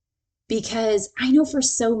Because I know for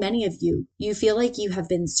so many of you, you feel like you have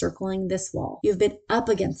been circling this wall. You've been up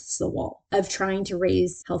against the wall of trying to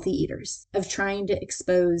raise healthy eaters, of trying to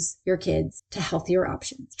expose your kids to healthier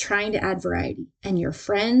options, trying to add variety. And your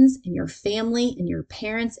friends and your family and your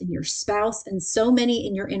parents and your spouse and so many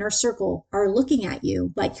in your inner circle are looking at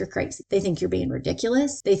you like you're crazy. They think you're being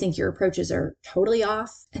ridiculous. They think your approaches are totally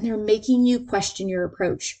off, and they're making you question your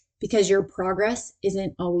approach because your progress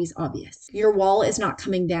isn't always obvious. Your wall is not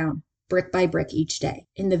coming down brick by brick each day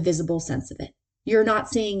in the visible sense of it. You're not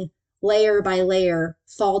seeing layer by layer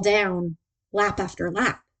fall down lap after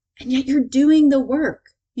lap, and yet you're doing the work.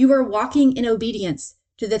 You are walking in obedience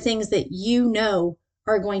to the things that you know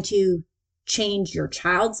are going to change your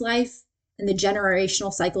child's life and the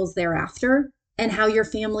generational cycles thereafter, and how your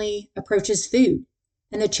family approaches food,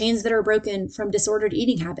 and the chains that are broken from disordered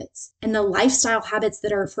eating habits, and the lifestyle habits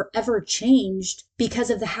that are forever changed because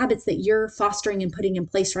of the habits that you're fostering and putting in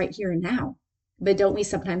place right here and now. But don't we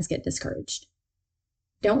sometimes get discouraged?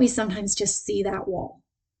 Don't we sometimes just see that wall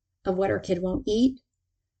of what our kid won't eat,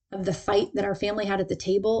 of the fight that our family had at the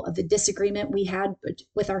table, of the disagreement we had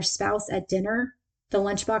with our spouse at dinner, the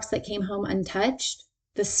lunchbox that came home untouched,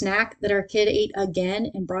 the snack that our kid ate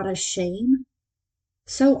again and brought us shame?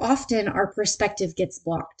 So often our perspective gets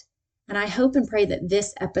blocked. And I hope and pray that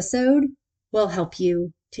this episode will help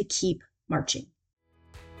you to keep marching.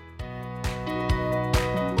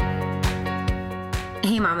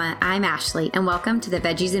 Hey Mama, I'm Ashley, and welcome to the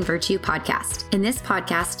Veggies and Virtue podcast. In this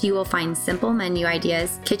podcast, you will find simple menu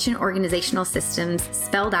ideas, kitchen organizational systems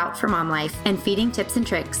spelled out for mom life, and feeding tips and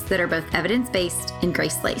tricks that are both evidence-based and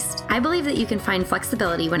grace-laced. I believe that you can find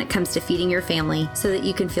flexibility when it comes to feeding your family so that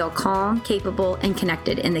you can feel calm, capable, and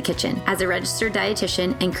connected in the kitchen. As a registered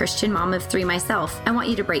dietitian and Christian mom of 3 myself, I want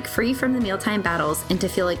you to break free from the mealtime battles and to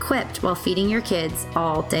feel equipped while feeding your kids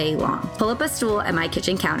all day long. Pull up a stool at my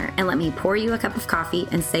kitchen counter and let me pour you a cup of coffee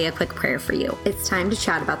and say a quick prayer for you. It's time to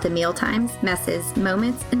chat about the meal times, messes,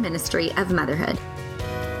 moments, and ministry of motherhood.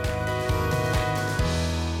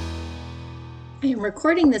 I am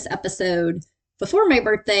recording this episode before my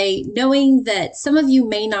birthday, knowing that some of you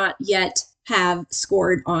may not yet have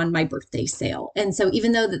scored on my birthday sale. And so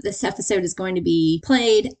even though that this episode is going to be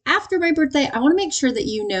played after my birthday, I want to make sure that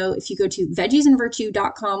you know if you go to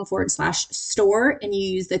veggiesandvirtue.com/store and you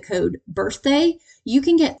use the code birthday, you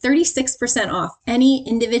can get 36% off any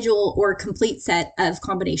individual or complete set of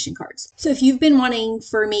combination cards. So if you've been wanting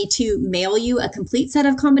for me to mail you a complete set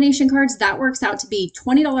of combination cards, that works out to be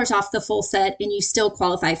 $20 off the full set and you still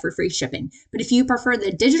qualify for free shipping. But if you prefer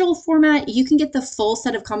the digital format, you can get the full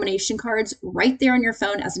set of combination cards right there on your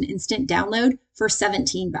phone as an instant download for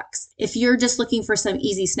 $17. If you're just looking for some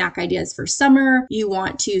easy snack ideas for summer, you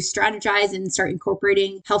want to strategize and start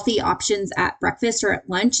incorporating healthy options at breakfast or at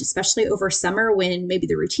lunch, especially over summer when maybe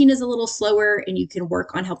the routine is a little slower and you can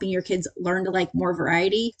work on helping your kids learn to like more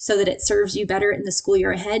variety so that it serves you better in the school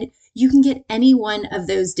year ahead, you can get any one of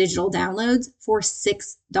those digital downloads for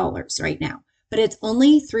 $6 right now. But it's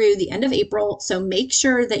only through the end of April. So make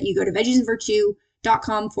sure that you go to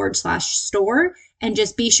veggiesandvirtue.com/store and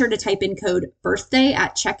just be sure to type in code birthday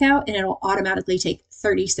at checkout and it'll automatically take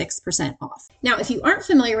 36% off. Now, if you aren't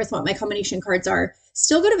familiar with what my combination cards are,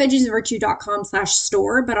 still go to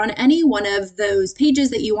veggiesandvirtue.com/store, but on any one of those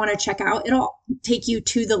pages that you want to check out, it'll take you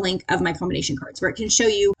to the link of my combination cards where it can show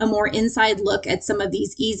you a more inside look at some of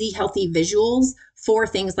these easy, healthy visuals for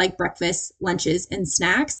things like breakfast, lunches, and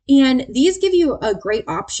snacks. And these give you a great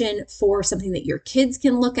option for something that your kids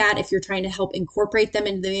can look at if you're trying to help incorporate them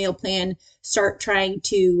into the meal plan, start trying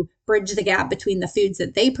to bridge the gap between the foods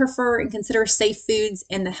that they prefer and consider safe foods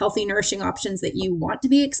and the healthy, nourishing options that you want to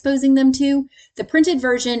be exposing them to. The printed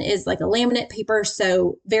version is like a laminate paper,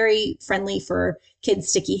 so very friendly for kids'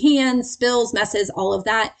 sticky hands, spills, messes, all of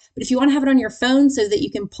that. But if you want to have it on your phone so that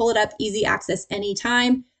you can pull it up, easy access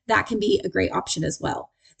anytime, that can be a great option as well.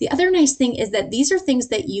 The other nice thing is that these are things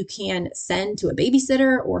that you can send to a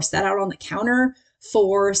babysitter or set out on the counter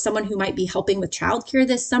for someone who might be helping with childcare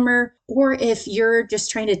this summer, or if you're just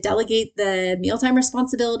trying to delegate the mealtime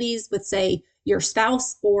responsibilities with, say, your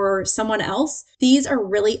spouse or someone else. These are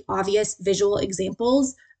really obvious visual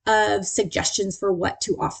examples of suggestions for what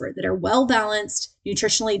to offer that are well-balanced,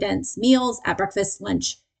 nutritionally dense meals at breakfast,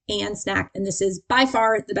 lunch, and snack. And this is by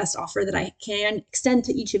far the best offer that I can extend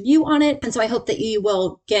to each of you on it. And so I hope that you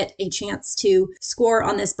will get a chance to score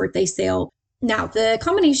on this birthday sale. Now, the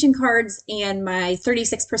combination cards and my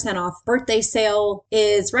 36% off birthday sale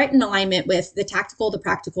is right in alignment with the tactical, the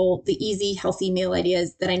practical, the easy, healthy meal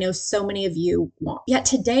ideas that I know so many of you want. Yet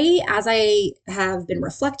today, as I have been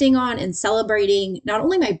reflecting on and celebrating not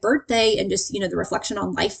only my birthday and just, the reflection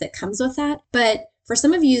on life that comes with that, but For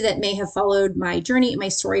some of you that may have followed my journey and my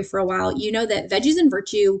story for a while, you know that Veggies and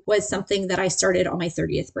Virtue was something that I started on my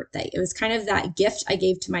 30th birthday. It was kind of that gift I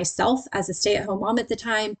gave to myself as a stay-at-home mom at the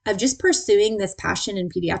time of just pursuing this passion in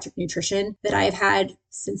pediatric nutrition that I have had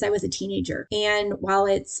since I was a teenager. And while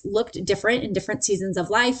it's looked different in different seasons of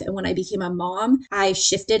life, and when I became a mom, I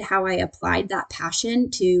shifted how I applied that passion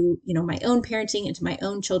to, my own parenting and to my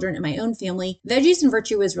own children and my own family. Veggies and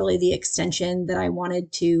Virtue was really the extension that I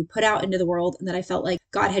wanted to put out into the world and that I felt like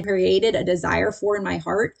God had created a desire for in my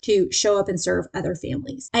heart to show up and serve other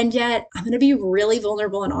families. And yet I'm going to be really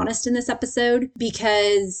vulnerable and honest in this episode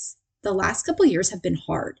because the last couple of years have been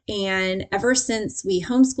hard. And ever since we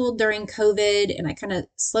homeschooled during COVID and I kind of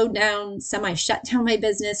slowed down, semi-shut down my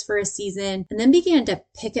business for a season, and then began to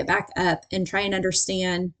pick it back up and try and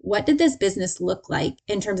understand what did this business look like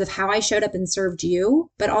in terms of how I showed up and served you,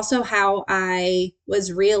 but also how I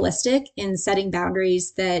was realistic in setting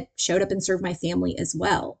boundaries that showed up and served my family as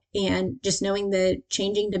well. And just knowing the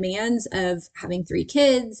changing demands of having 3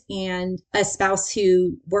 kids and a spouse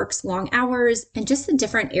who works long hours and just the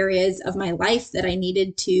different areas of my life that I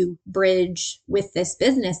needed to bridge with this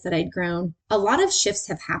business that I'd grown, a lot of shifts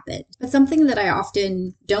have happened. But something that I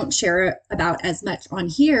often don't share about as much on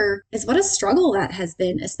here is what a struggle that has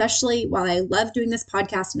been, especially while I love doing this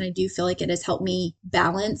podcast and I do feel like it has helped me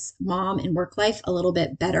balance mom and work life a little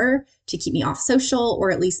bit better to keep me off social,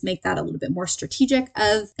 or at least make that a little bit more strategic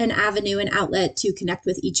of an avenue and outlet to connect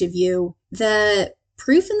with each of you. The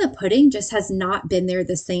proof in the pudding just has not been there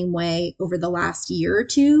the same way over the last year or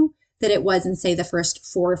two that it was in, say, the first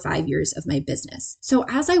 4 or 5 years of my business. So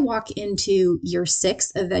as I walk into year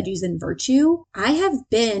 6 of Veggies and Virtue, I have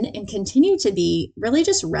been and continue to be really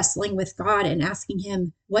just wrestling with God and asking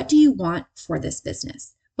him, what do you want for this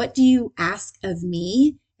business? What do you ask of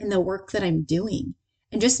me in the work that I'm doing?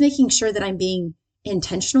 And just making sure that I'm being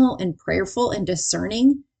intentional and prayerful and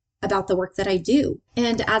discerning about the work that I do.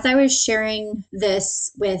 And as I was sharing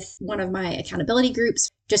this with one of my accountability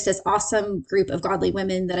groups, just this awesome group of godly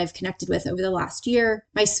women that I've connected with over the last year,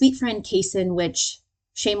 my sweet friend Kaysen, which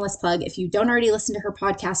shameless plug, if you don't already listen to her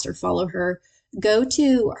podcast or follow her, go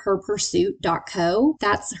to herpursuit.co.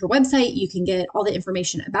 That's her website. You can get all the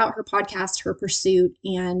information about her podcast, Her Pursuit,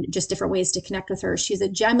 and just different ways to connect with her. She's a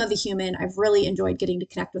gem of a human. I've really enjoyed getting to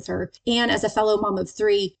connect with her. And as a fellow mom of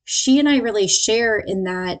 3, she and I really share in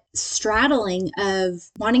that straddling of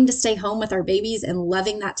wanting to stay home with our babies and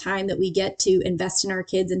loving that time that we get to invest in our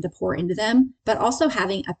kids and to pour into them, but also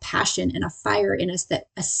having a passion and a fire in us that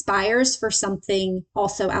aspires for something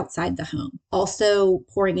also outside the home, also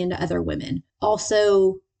pouring into other women,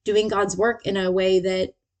 also doing God's work in a way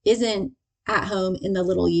that isn't at home in the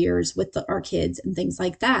little years with our kids and things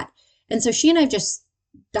like that. And so she and I have just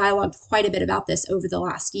dialogued quite a bit about this over the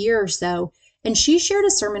last year or so. And she shared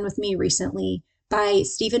a sermon with me recently by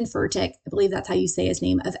Stephen Furtick, I believe that's how you say his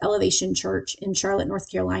name, of Elevation Church in Charlotte,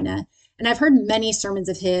 North Carolina. And I've heard many sermons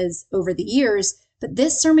of his over the years, but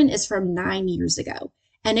this sermon is from 9 years ago.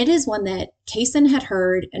 And it is one that Kaysen had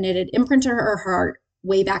heard and it had imprinted her heart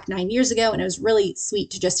way back 9 years ago. And it was really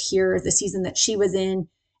sweet to just hear the season that she was in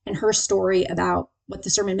and her story about what the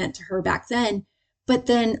sermon meant to her back then. But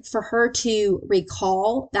then for her to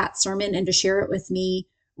recall that sermon and to share it with me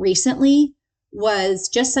recently was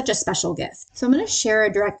just such a special gift. So I'm going to share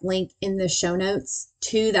a direct link in the show notes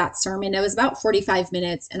to that sermon. It was about 45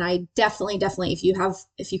 minutes. And I definitely, if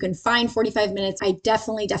you can find 45 minutes, I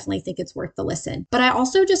definitely think it's worth the listen. But I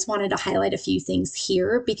also just wanted to highlight a few things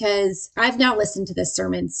here because I've now listened to this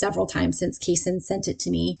sermon several times since Kaysen sent it to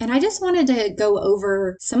me. And I just wanted to go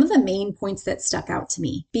over some of the main points that stuck out to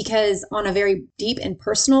me because on a very deep and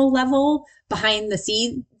personal level, behind the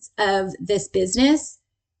scenes of this business,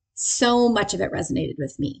 so much of it resonated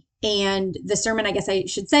with me. And the sermon, I guess I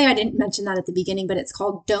should say, I didn't mention that at the beginning, but it's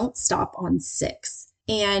called Don't Stop on 6.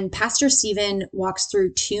 And Pastor Stephen walks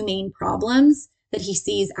through 2 main problems that he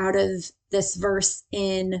sees out of this verse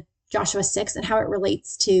in Joshua 6 and how it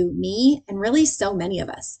relates to me and really so many of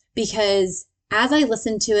us. Because as I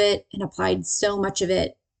listened to it and applied so much of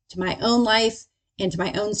it to my own life and to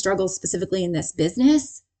my own struggles, specifically in this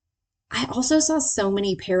business, I also saw so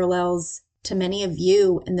many parallels to many of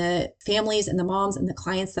you and the families and the moms and the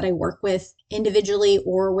clients that I work with individually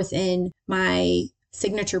or within my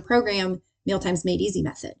signature program, Mealtimes Made Easy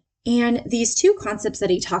Method. And these 2 concepts that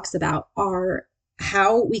he talks about are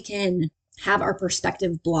how we can have our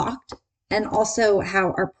perspective blocked and also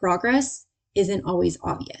how our progress isn't always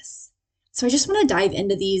obvious. So I just want to dive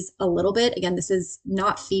into these a little bit. Again, this is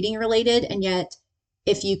not feeding related, and yet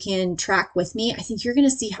if you can track with me, I think you're going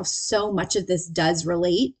to see how so much of this does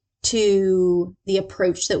relate to the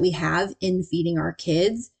approach that we have in feeding our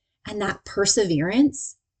kids and that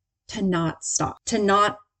perseverance to not stop, to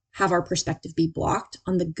not have our perspective be blocked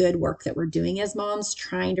on the good work that we're doing as moms,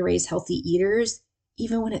 trying to raise healthy eaters,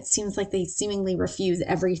 even when it seems like they seemingly refuse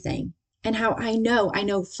everything. And how I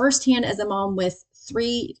know firsthand as a mom with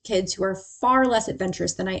 3 kids who are far less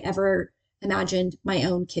adventurous than I ever imagined my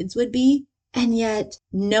own kids would be. And yet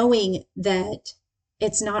knowing that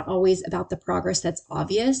it's not always about the progress that's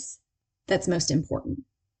obvious, that's most important,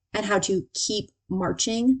 and how to keep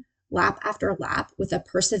marching lap after lap with a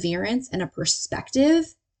perseverance and a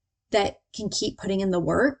perspective that can keep putting in the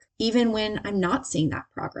work, even when I'm not seeing that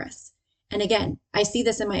progress. And again, I see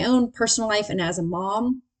this in my own personal life and as a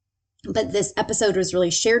mom, but this episode was really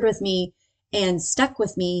shared with me and stuck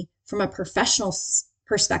with me from a professional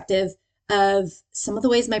perspective of some of the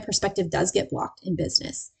ways my perspective does get blocked in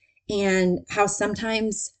business, and how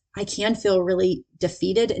sometimes I can feel really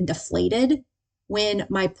defeated and deflated when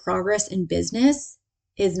my progress in business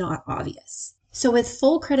is not obvious. So with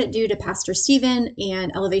full credit due to Pastor Stephen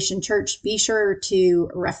and Elevation Church, be sure to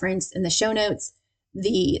reference in the show notes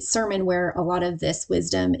the sermon where a lot of this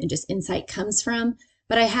wisdom and just insight comes from.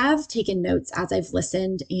 But I have taken notes as I've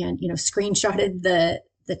listened and, screenshotted the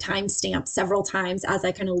timestamp several times as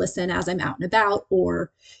I kind of listen as I'm out and about,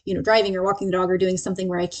 or, driving or walking the dog or doing something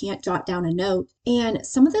where I can't jot down a note. And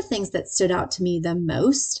some of the things that stood out to me the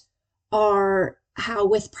most are how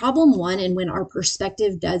with problem 1, and when our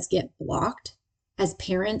perspective does get blocked as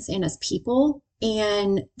parents and as people,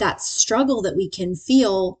 and that struggle that we can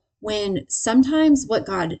feel when sometimes what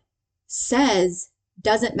God says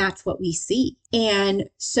doesn't match what we see. And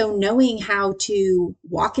so knowing how to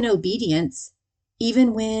walk in obedience,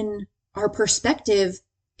 even when our perspective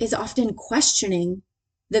is often questioning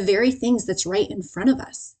the very things that's right in front of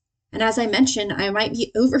us. And as I mentioned, I might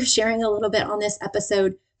be oversharing a little bit on this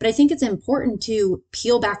episode, but I think it's important to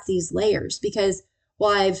peel back these layers, because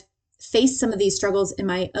while I've faced some of these struggles in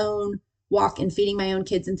my own walk and feeding my own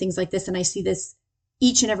kids and things like this, and I see this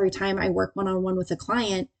each and every time I work one-on-one with a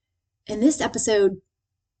client, in this episode,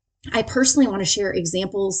 I personally want to share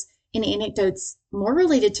examples and anecdotes more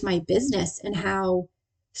related to my business, and how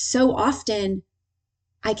so often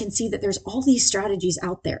I can see that there's all these strategies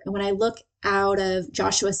out there. And when I look out of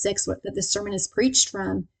Joshua 6, that this sermon is preached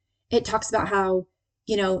from, it talks about how,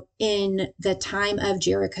 in the time of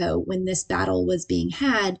Jericho, when this battle was being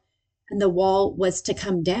had and the wall was to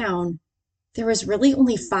come down, there was really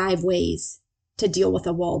only 5 ways to deal with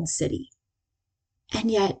a walled city.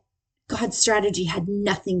 And yet God's strategy had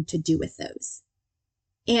nothing to do with those.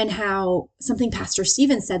 And how something Pastor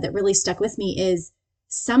Stephen said that really stuck with me is,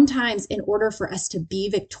 sometimes in order for us to be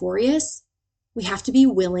victorious, we have to be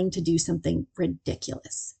willing to do something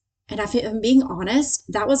ridiculous. And if I'm being honest,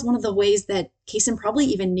 that was one of the ways that Kason probably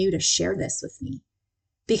even knew to share this with me,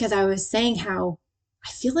 because I was saying how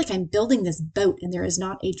I feel like I'm building this boat and there is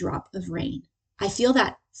not a drop of rain. I feel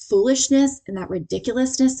that foolishness and that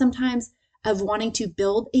ridiculousness sometimes of wanting to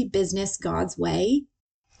build a business God's way.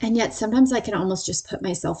 And yet sometimes I can almost just put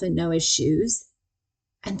myself in Noah's shoes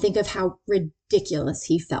and think of how ridiculous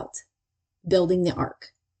he felt building the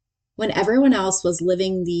ark when everyone else was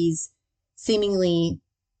living these seemingly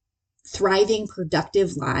thriving,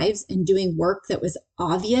 productive lives and doing work that was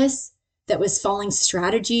obvious, that was following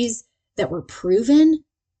strategies that were proven,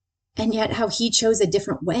 and yet how he chose a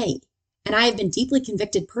different way. And I have been deeply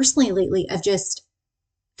convicted personally lately of just,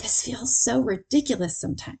 this feels so ridiculous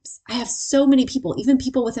sometimes. I have so many people, even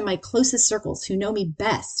people within my closest circles who know me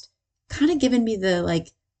best, kind of giving me the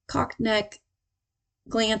cocked neck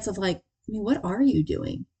glance of what are you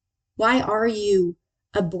doing? Why are you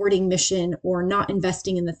aborting mission or not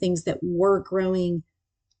investing in the things that were growing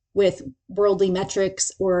with worldly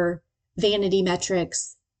metrics or vanity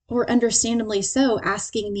metrics, or understandably so,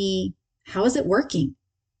 asking me, how is it working?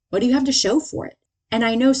 What do you have to show for it? And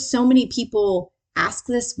I know so many people ask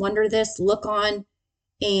this, wonder this, look on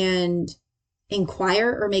and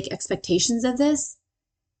inquire or make expectations of this.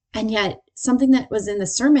 And yet something that was in the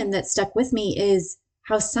sermon that stuck with me is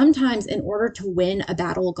how sometimes in order to win a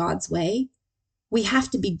battle God's way, we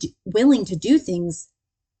have to be willing to do things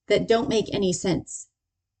that don't make any sense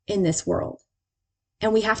in this world.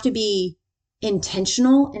 And we have to be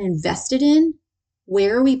intentional and invested in,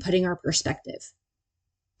 where are we putting our perspective?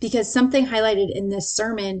 Because something highlighted in this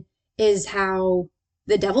sermon is how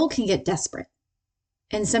the devil can get desperate.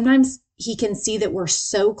 And sometimes he can see that we're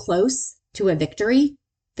so close to a victory,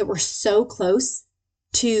 that we're so close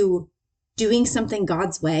to doing something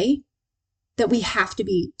God's way, that we have to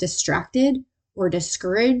be distracted or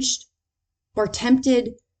discouraged or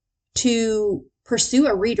tempted to pursue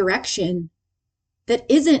a redirection that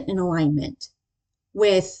isn't in alignment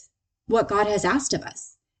with what God has asked of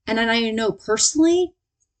us. And I know personally,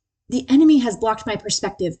 the enemy has blocked my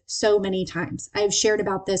perspective so many times. I've shared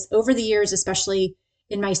about this over the years, especially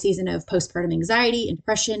in my season of postpartum anxiety and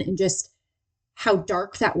depression, and just how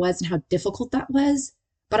dark that was and how difficult that was.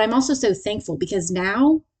 But I'm also so thankful because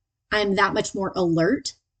now I'm that much more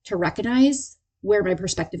alert to recognize where my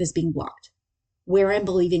perspective is being blocked, where I'm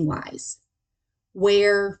believing lies,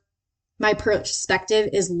 where my perspective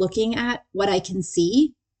is looking at what I can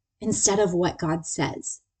see instead of what God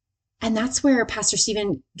says. And that's where Pastor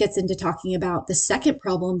Stephen gets into talking about the second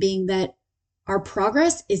problem being that our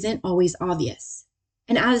progress isn't always obvious.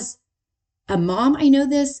 And as a mom, I know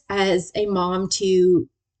this, as a mom to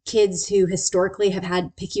kids who historically have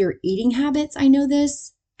had pickier eating habits, I know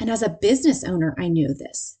this. And as a business owner, I know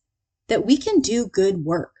this, that we can do good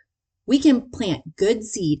work. We can plant good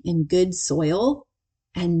seed in good soil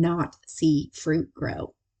and not see fruit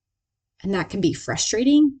grow. And that can be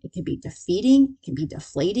frustrating. It can be defeating. It can be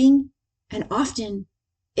deflating. And often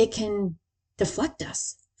it can deflect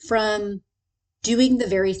us from doing the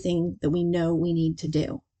very thing that we know we need to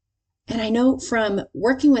do. And I know from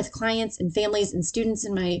working with clients and families and students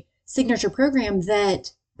in my signature program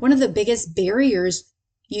that one of the biggest barriers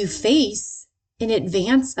you face in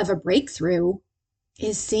advance of a breakthrough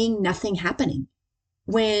is seeing nothing happening.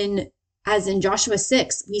 When, as in Joshua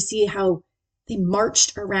 6, we see how they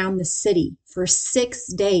marched around the city for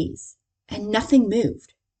 6 days and nothing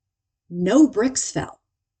moved. No bricks fell.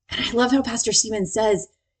 And I love how Pastor Stephen says,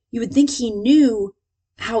 you would think he knew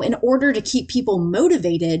how in order to keep people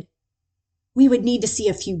motivated, we would need to see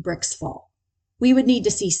a few bricks fall. We would need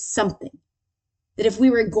to see something. That if we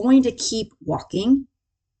were going to keep walking,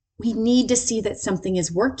 we need to see that something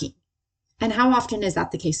is working. And how often is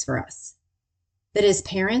that the case for us? That as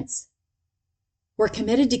parents, we're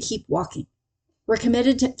committed to keep walking. We're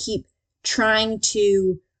committed to keep trying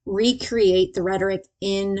to recreate the rhetoric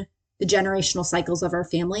in the generational cycles of our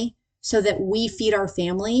family so that we feed our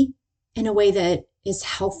family in a way that is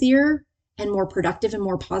healthier and more productive and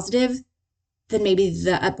more positive than maybe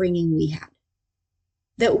the upbringing we had.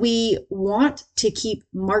 That we want to keep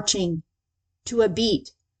marching to a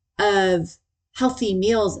beat of healthy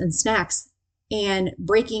meals and snacks and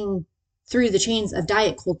breaking through the chains of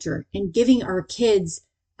diet culture and giving our kids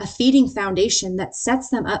a feeding foundation that sets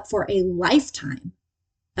them up for a lifetime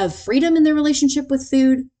of freedom in their relationship with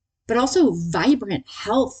food, but also vibrant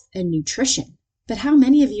health and nutrition. But how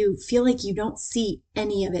many of you feel like you don't see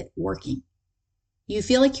any of it working? You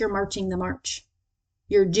feel like you're marching the march.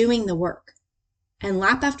 You're doing the work. And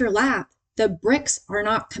lap after lap, the bricks are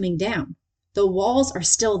not coming down. The walls are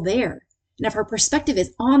still there. And if our perspective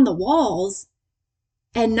is on the walls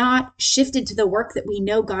and not shifted to the work that we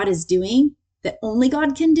know God is doing, that only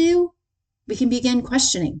God can do, we can begin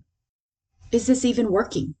questioning, is this even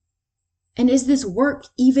working? And is this work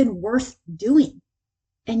even worth doing?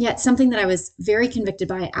 And yet something that I was very convicted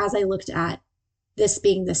by as I looked at this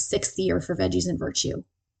being the 6th year for Veggies and Virtue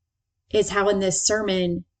is how in this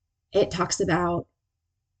sermon, it talks about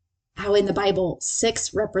how in the Bible,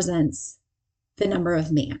 6 represents the number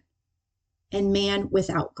of man and man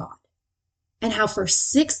without God. And how for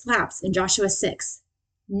 6 laps in Joshua 6,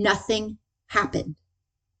 nothing happened.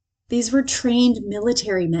 These were trained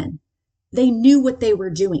military men. They knew what they were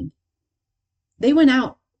doing. They went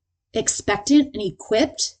out expectant and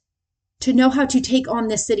equipped to know how to take on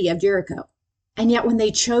the city of Jericho. And yet when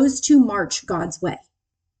they chose to march God's way,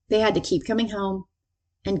 they had to keep coming home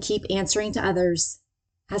and keep answering to others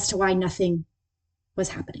as to why nothing was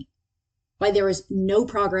happening, why there was no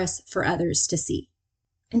progress for others to see.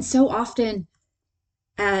 And so often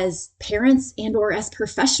as parents and or as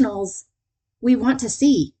professionals, we want to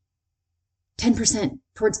see 10%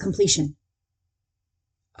 towards completion,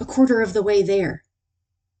 a quarter of the way there,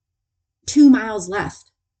 2 miles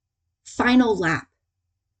left, final lap.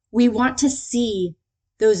 We want to see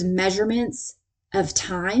those measurements of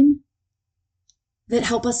time that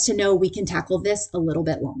help us to know we can tackle this a little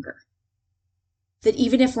bit longer. That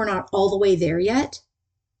even if we're not all the way there yet,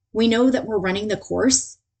 we know that we're running the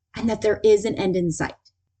course and that there is an end in sight.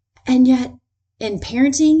 And yet in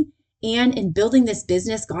parenting and in building this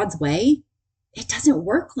business God's way, it doesn't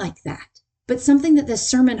work like that. But something that this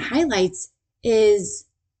sermon highlights is,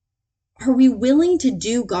 are we willing to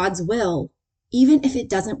do God's will even if it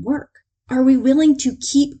doesn't work? Are we willing to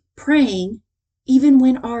keep praying even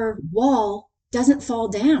when our wall doesn't fall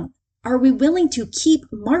down? Are we willing to keep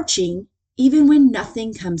marching even when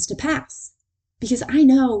nothing comes to pass? Because I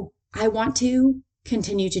know I want to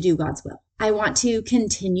continue to do God's will. I want to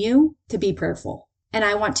continue to be prayerful, and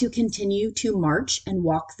I want to continue to march and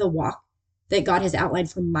walk the walk that God has outlined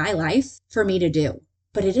for my life for me to do.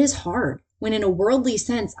 But it is hard. when in a worldly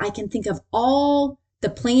sense, I can think of all the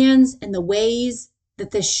plans and the ways that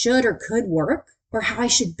this should or could work, or how I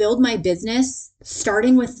should build my business,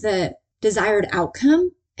 starting with the desired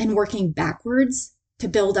outcome and working backwards to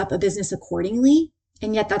build up a business accordingly.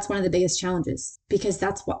 And yet that's one of the biggest challenges, because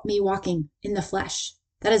that's what me walking in the flesh.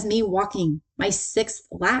 That is me walking my 6th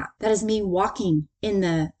lap. That is me walking in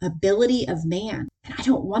the ability of man. And I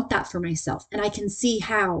don't want that for myself. And I can see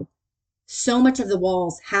how so much of the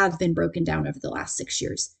walls have been broken down over the last 6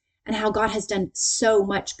 years, and how God has done so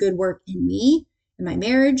much good work in me, in my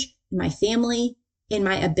marriage, in my family, in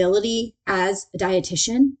my ability as a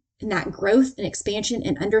dietitian, and that growth and expansion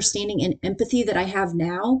and understanding and empathy that I have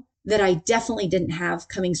now that I definitely didn't have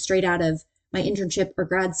coming straight out of my internship or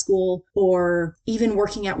grad school, or even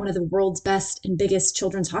working at one of the world's best and biggest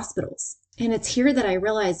children's hospitals. And it's here that I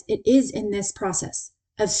realize it is in this process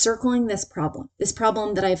of circling this problem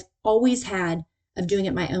that I've always had of doing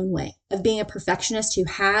it my own way, of being a perfectionist who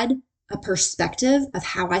had a perspective of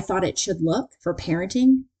how I thought it should look for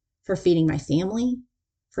parenting, for feeding my family,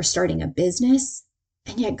 for starting a business,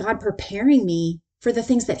 and yet God preparing me for the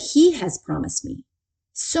things that He has promised me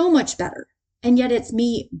so much better. And yet it's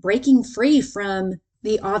me breaking free from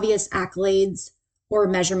the obvious accolades or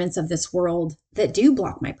measurements of this world that do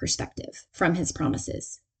block my perspective from His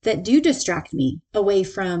promises, that do distract me away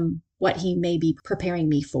from what He may be preparing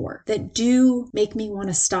me for, that do make me want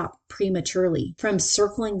to stop prematurely from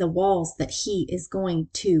circling the walls that He is going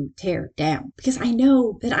to tear down. Because I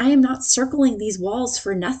know that I am not circling these walls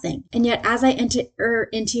for nothing. And yet as I enter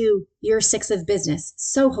into year 6 of business,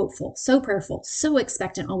 so hopeful, so prayerful, so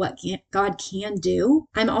expectant on what God can do,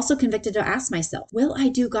 I'm also convicted to ask myself, will I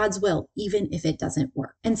do God's will even if it doesn't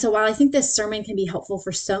work? And so while I think this sermon can be helpful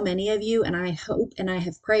for so many of you, and I hope and I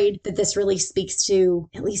have prayed that this really speaks to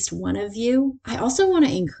at least one of you, I also want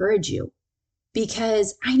to encourage you,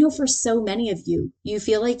 because I know for so many of you, you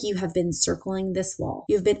feel like you have been circling this wall.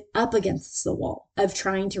 You've been up against the wall of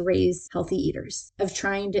trying to raise healthy eaters, of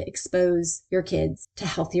trying to expose your kids to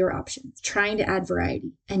healthier options, trying to add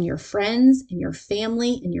variety. And your friends and your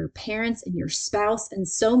family and your parents and your spouse and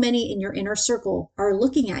so many in your inner circle are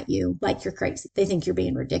looking at you like you're crazy. They think you're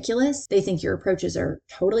being ridiculous. They think your approaches are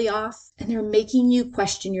totally off, and they're making you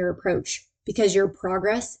question your approach because your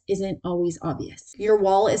progress isn't always obvious. Your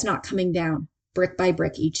wall is not coming down brick by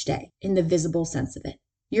brick each day in the visible sense of it.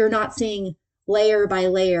 You're not seeing layer by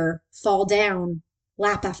layer fall down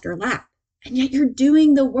lap after lap, and yet you're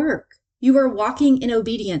doing the work. You are walking in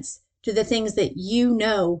obedience to the things that you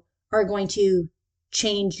know are going to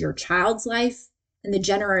change your child's life and the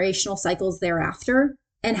generational cycles thereafter,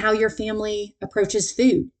 and how your family approaches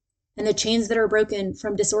food, and the chains that are broken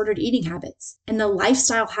from disordered eating habits, and the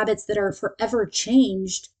lifestyle habits that are forever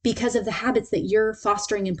changed because of the habits that you're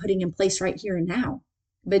fostering and putting in place right here and now.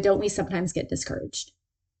 But don't we sometimes get discouraged?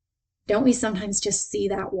 Don't we sometimes just see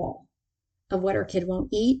that wall of what our kid won't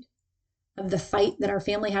eat, of the fight that our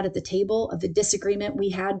family had at the table, of the disagreement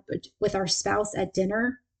we had with our spouse at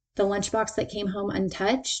dinner, the lunchbox that came home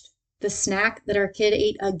untouched, the snack that our kid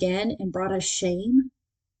ate again and brought us shame?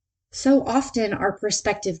 So often our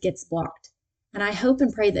perspective gets blocked. And I hope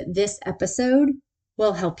and pray that this episode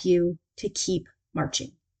will help you to keep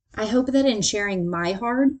marching. I hope that in sharing my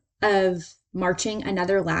heart of marching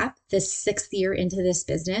another lap, this 6th year into this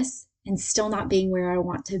business, and still not being where I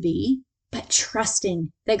want to be, but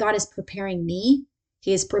trusting that God is preparing me,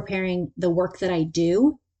 He is preparing the work that I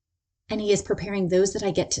do, and He is preparing those that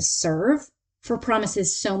I get to serve for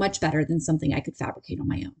promises so much better than something I could fabricate on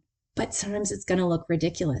my own. But sometimes it's going to look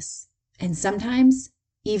ridiculous. And sometimes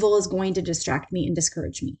evil is going to distract me and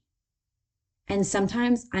discourage me. And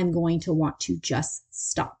sometimes I'm going to want to just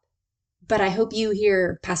stop. But I hope you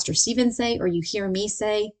hear Pastor Stephen say, or you hear me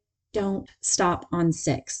say, don't stop on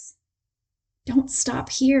 6. Don't stop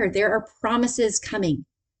here. There are promises coming.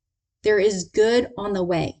 There is good on the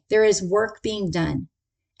way. There is work being done.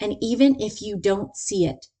 And even if you don't see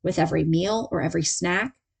it with every meal or every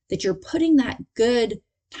snack, that you're putting that good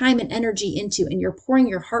time and energy into, and you're pouring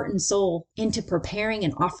your heart and soul into preparing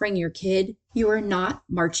and offering your kid, you are not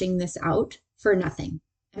marching this out for nothing.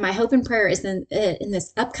 And my hope and prayer is in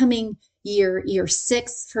this upcoming year, year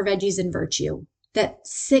 6 for Veggies and Virtue, that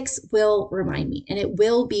 6 will remind me, and it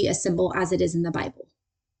will be a symbol as it is in the Bible,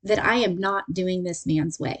 that I am not doing this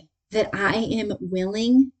man's way, that I am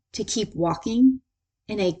willing to keep walking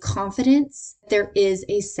in a confidence that there is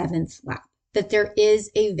a 7th lap, that there is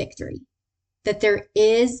a victory, that there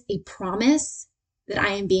is a promise that I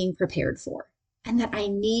am being prepared for, and that I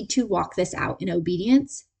need to walk this out in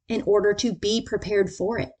obedience in order to be prepared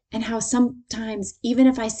for it. And how sometimes, even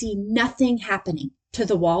if I see nothing happening to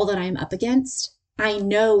the wall that I'm up against, I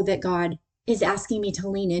know that God is asking me to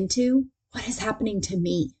lean into what is happening to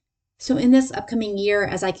me. So in this upcoming year,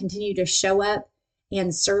 as I continue to show up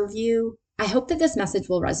and serve you, I hope that this message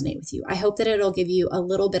will resonate with you. I hope that it'll give you a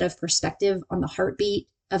little bit of perspective on the heartbeat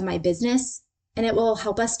of my business, and it will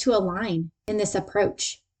help us to align in this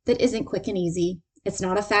approach that isn't quick and easy. It's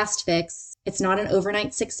not a fast fix. It's not an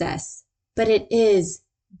overnight success, but it is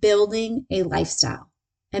building a lifestyle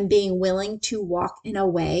and being willing to walk in a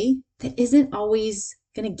way that isn't always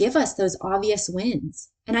going to give us those obvious wins.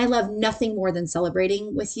 And I love nothing more than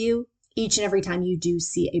celebrating with you each and every time you do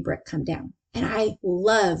see a brick come down. And I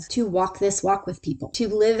love to walk this walk with people, to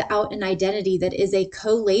live out an identity that is a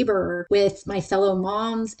co-laborer with my fellow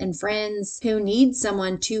moms and friends who need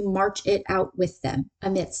someone to march it out with them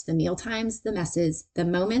amidst the mealtimes, the messes, the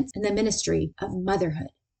moments, and the ministry of motherhood.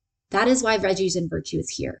 That is why Veggies and Virtue is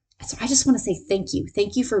here. So I just want to say thank you.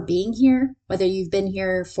 Thank you for being here. Whether you've been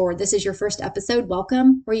here for this is your first episode,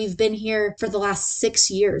 welcome, or you've been here for the last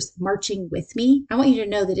 6 years marching with me. I want you to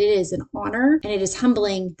know that it is an honor and it is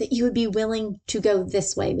humbling that you would be willing to go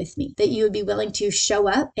this way with me, that you would be willing to show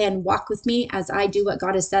up and walk with me as I do what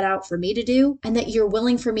God has set out for me to do, and that you're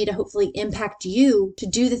willing for me to hopefully impact you to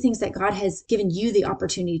do the things that God has given you the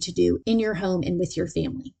opportunity to do in your home and with your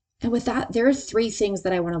family. And with that, there are 3 things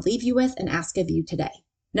that I want to leave you with and ask of you today.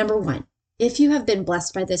 Number 1, if you have been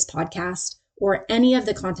blessed by this podcast or any of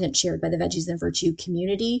the content shared by the Veggies and Virtue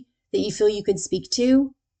community that you feel you could speak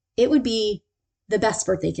to, it would be the best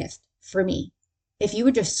birthday gift for me if you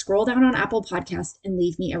would just scroll down on Apple Podcast and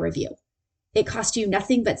leave me a review. It costs you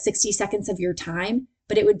nothing but 60 seconds of your time,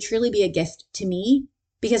 but it would truly be a gift to me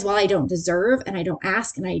because while I don't deserve and I don't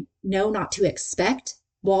ask and I know not to expect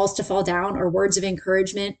walls to fall down or words of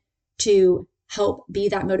encouragement to help be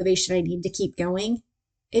that motivation I need to keep going,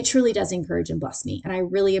 it truly does encourage and bless me. And I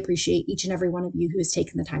really appreciate each and every one of you who has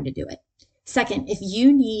taken the time to do it. Second, if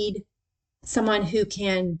you need someone who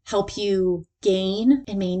can help you gain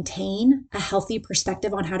and maintain a healthy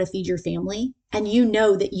perspective on how to feed your family, and you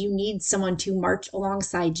know that you need someone to march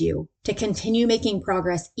alongside you to continue making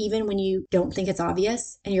progress even when you don't think it's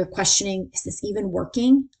obvious and you're questioning, is this even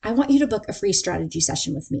working? I want you to book a free strategy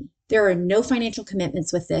session with me. There are no financial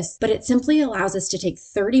commitments with this, but it simply allows us to take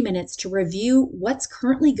 30 minutes to review what's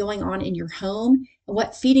currently going on in your home and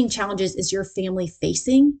what feeding challenges is your family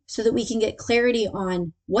facing so that we can get clarity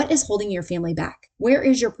on what is holding your family back. Where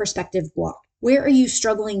is your perspective blocked? Where are you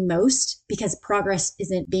struggling most because progress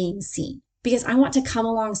isn't being seen? Because I want to come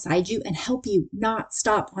alongside you and help you not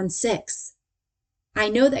stop on 6. I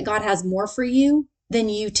know that God has more for you than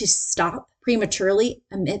you to stop prematurely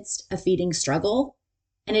amidst a feeding struggle.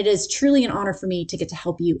 And it is truly an honor for me to get to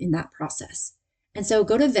help you in that process. And so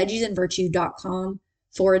go to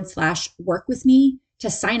veggiesandvirtue.com/work with me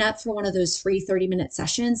to sign up for one of those free 30-minute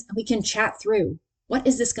sessions. And we can chat through, what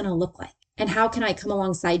is this going to look like? And how can I come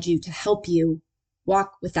alongside you to help you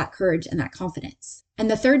walk with that courage and that confidence? And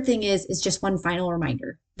the third thing is just one final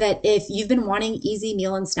reminder that if you've been wanting easy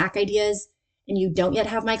meal and snack ideas and you don't yet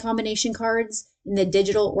have my combination cards in the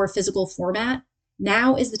digital or physical format,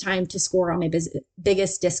 now is the time to score on my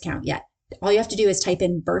biggest discount yet. All you have to do is type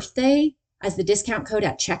in birthday as the discount code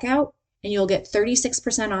at checkout, and you'll get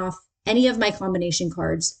 36% off any of my combination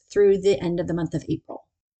cards through the end of the month of April.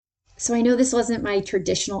 So I know this wasn't my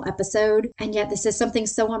traditional episode, and yet this is something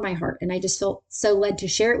so on my heart, and I just felt so led to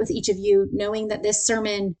share it with each of you, knowing that this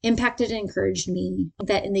sermon impacted and encouraged me,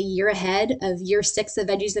 that in the year ahead of year 6 of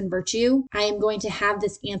Veggies and Virtue, I am going to have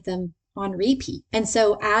this anthem on repeat. And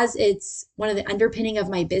so as it's one of the underpinning of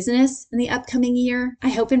my business in the upcoming year, I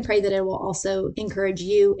hope and pray that it will also encourage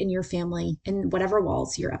you and your family in whatever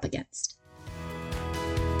walls you're up against.